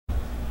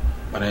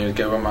My name is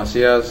Gabriel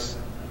Macias,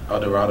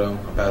 El Dorado,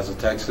 El Paso,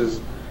 Texas.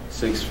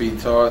 6 feet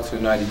tall,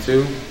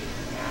 292.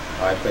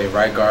 I play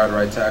right guard,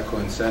 right tackle,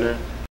 and center.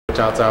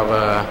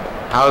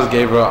 How is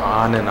Gabriel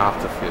on and off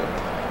the field?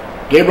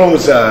 Gabriel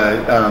was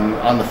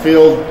on the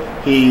field.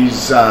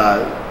 He's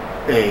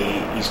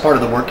part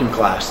of the working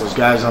class. Those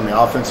guys on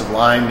the offensive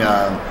line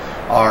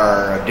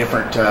are a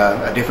different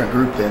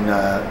group than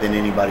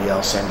anybody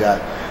else. And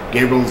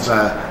Gabriel's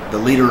the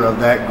leader of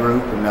that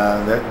group, and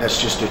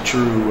that's just a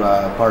true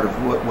part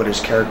of what his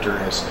character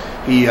is.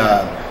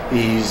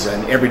 He's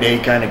an everyday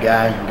kind of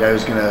guy, a guy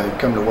who's going to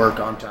come to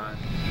work on time.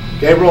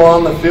 Gabriel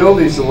on the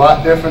field, he's a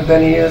lot different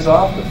than he is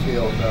off the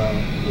field.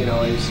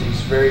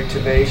 He's very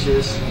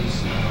tenacious.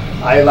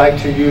 I like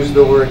to use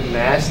the word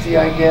nasty,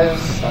 I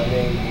guess. I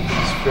mean,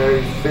 he's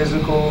very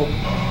physical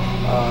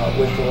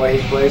with the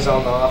way he plays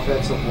on the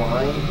offensive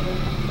line.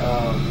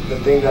 The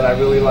thing that I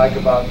really like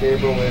about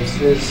Gabriel is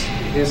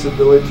his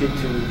ability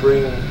to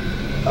bring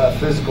a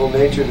physical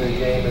nature to the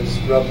game is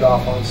rubbed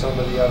off on some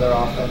of the other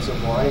offensive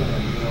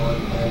linemen,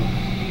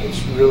 and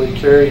it's really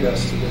carried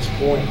us to this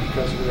point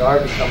because we are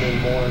becoming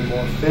more and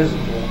more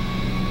physical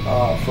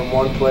from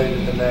one play to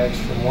the next,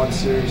 from one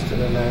series to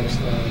the next,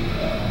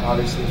 and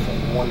obviously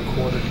from one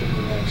quarter to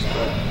the next.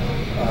 But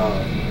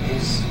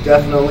he's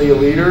definitely a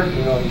leader.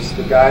 He's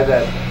the guy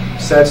that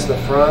sets the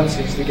fronts.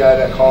 He's the guy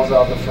that calls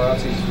out the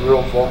fronts. He's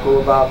real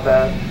vocal about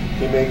that.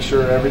 He makes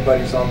sure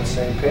everybody's on the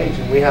same page,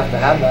 and we have to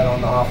have that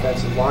on the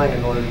offensive line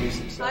in order to be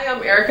successful. Hi,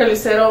 I'm Erica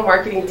Lucero,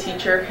 marketing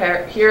teacher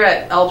here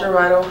at El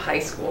Dorado High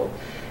School,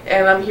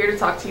 and I'm here to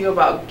talk to you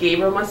about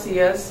Gabriel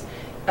Macias.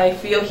 I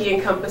feel he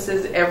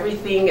encompasses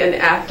everything an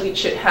athlete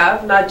should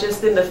have, not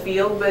just in the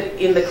field, but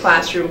in the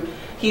classroom.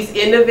 He's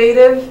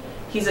innovative,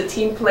 he's a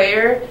team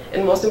player,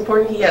 and most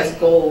important, he has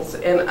goals.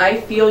 And I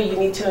feel you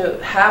need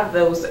to have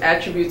those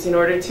attributes in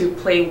order to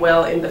play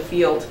well in the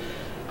field.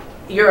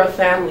 You're a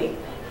family,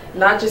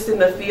 not just in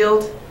the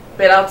field,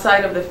 but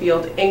outside of the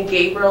field. And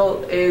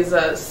Gabriel is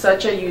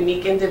such a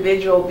unique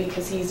individual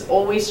because he's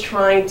always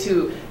trying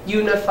to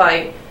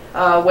unify,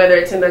 whether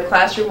it's in the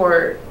classroom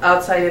or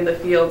outside in the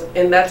field.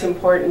 And that's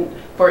important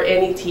for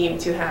any team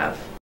to have.